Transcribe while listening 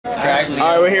Alright,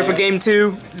 we're here for game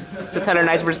 2.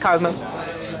 Satellarknight versus Kozmo.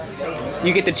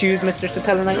 You get to choose, Mr.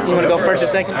 Satellarknight. You want to go first or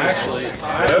second? Actually,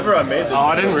 whenever I made this. Oh,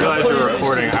 I didn't realize you were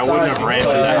recording. I wouldn't have ran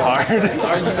through that hard.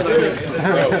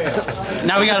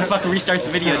 Now we gotta fucking restart the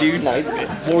video, dude. No, it's good.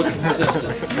 More consistent.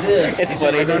 It's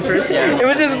funny. It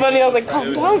was just funny. I was like,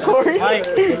 calm down, Corey.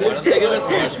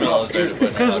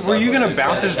 Because were you gonna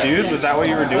bounce this dude? Was that what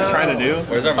you were trying to do?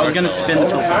 I was gonna spin the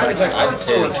filter.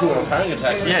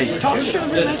 Yeah, you talk shit on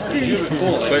this team.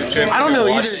 I don't know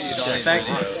either.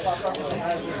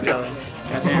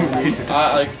 Look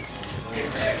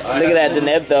at that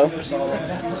Deneb though.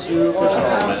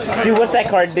 Dude, what's that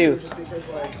card do?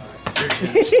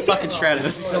 Fucking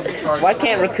Stratos. Why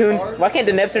can't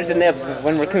Deneb search Deneb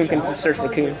when Raccoon can search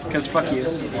Raccoon? Because fuck you.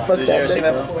 Fuck that thing.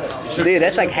 Dude,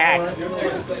 that's like hacks.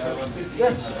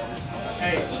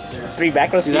 3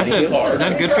 back rows. Dude, is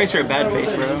that a good face or a bad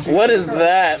face, bro? What is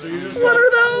that? What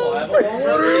are those?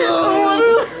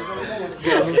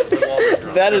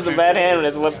 That is a bad hand,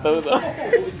 that's what those are.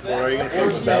 Or are you going to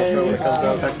force the battle when it comes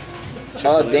out?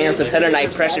 Oh damn,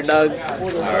 Satellarknight pressure, dog. Is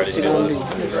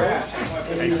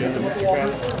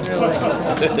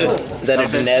that a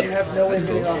Deneb?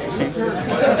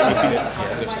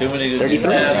 There's too many good games.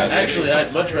 Actually,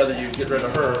 I'd much rather you get rid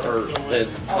of her than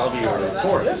Tommy or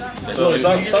Corey. So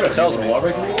something tells me. Look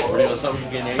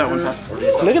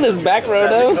at this back row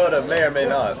though. Dakota may or may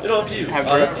not. It's up to you. Have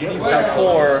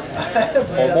 4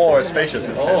 or more spaceships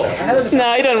in Nintendo.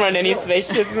 No, he doesn't run any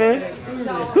spaceships, man.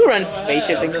 Who runs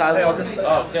spaceships in Kozmo?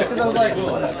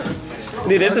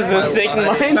 Dude, this is a sick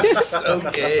minus.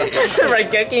 Okay. Right,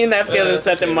 Geki in that field is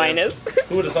such a minus.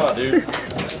 Who would have thought, dude?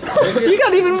 You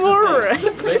got even more right.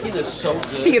 Making is so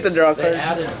good. He gets a draw card.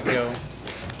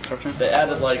 They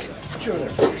added like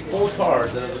 4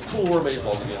 cards and it was a cool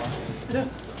baseball game. Yeah.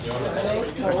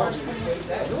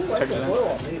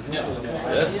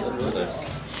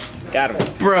 Got him.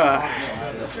 Bruh.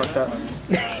 That's fucked up.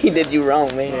 He did you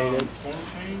wrong, man.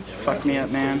 Fucked me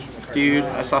up, man. Dude,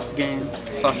 I sauced the game.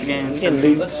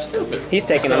 That's stupid. He's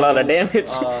taking a lot of damage.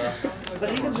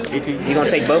 18. You gonna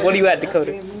take both? What are you at,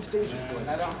 Dakota?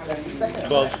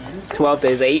 12. 12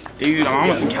 is 8. Dude, I'm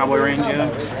almost in cowboy range, yeah.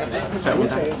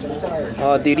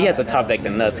 Oh, dude, he has to top deck the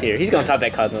nuts here. He's gonna top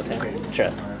deck Kozmo Town.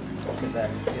 Trust.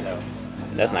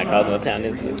 That's not Kozmo Town,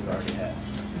 is it?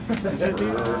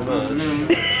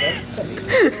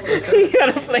 You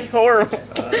gotta play horrible.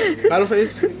 Battle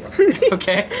phase?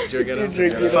 Okay.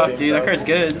 Fuck, dude, that card's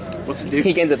good. What's it do?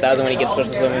 He gains 1,000 when he gets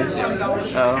special summon.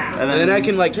 Oh, and then I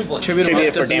can like tribute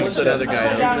it for damage to the other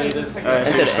guy.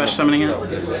 instead of special summoning it?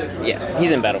 Yeah,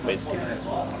 he's in battle phase too.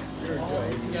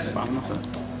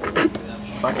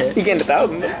 Fuck it. He gained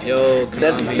 1,000. Yo,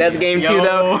 That's game 2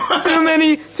 though.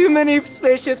 Too many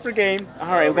spaceships per game. All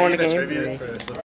right, we're going to game.